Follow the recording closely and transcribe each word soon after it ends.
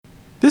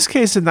This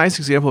case is a nice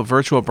example of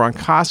virtual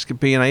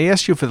bronchoscopy, and I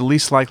asked you for the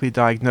least likely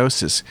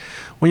diagnosis.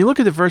 When you look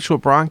at the virtual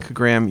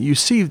bronchogram, you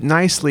see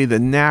nicely the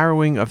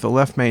narrowing of the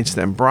left main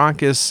stem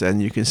bronchus,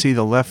 and you can see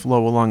the left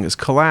lower lung is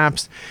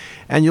collapsed.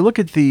 And you look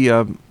at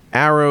the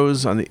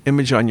arrows on the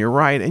image on your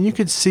right, and you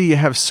can see you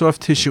have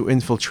soft tissue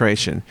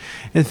infiltration.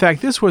 In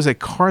fact, this was a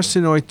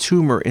carcinoid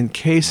tumor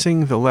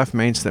encasing the left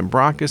main stem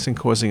bronchus and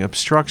causing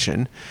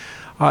obstruction.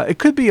 It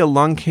could be a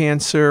lung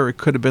cancer. It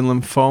could have been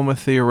lymphoma,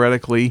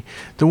 theoretically.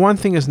 The one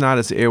thing is not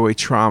is airway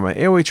trauma.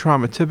 Airway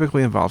trauma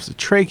typically involves the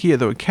trachea,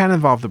 though it can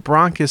involve the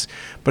bronchus,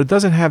 but it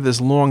doesn't have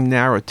this long,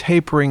 narrow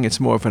tapering. It's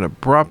more of an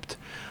abrupt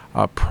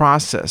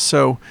process.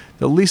 So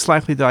the least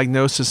likely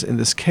diagnosis in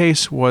this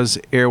case was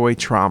airway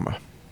trauma.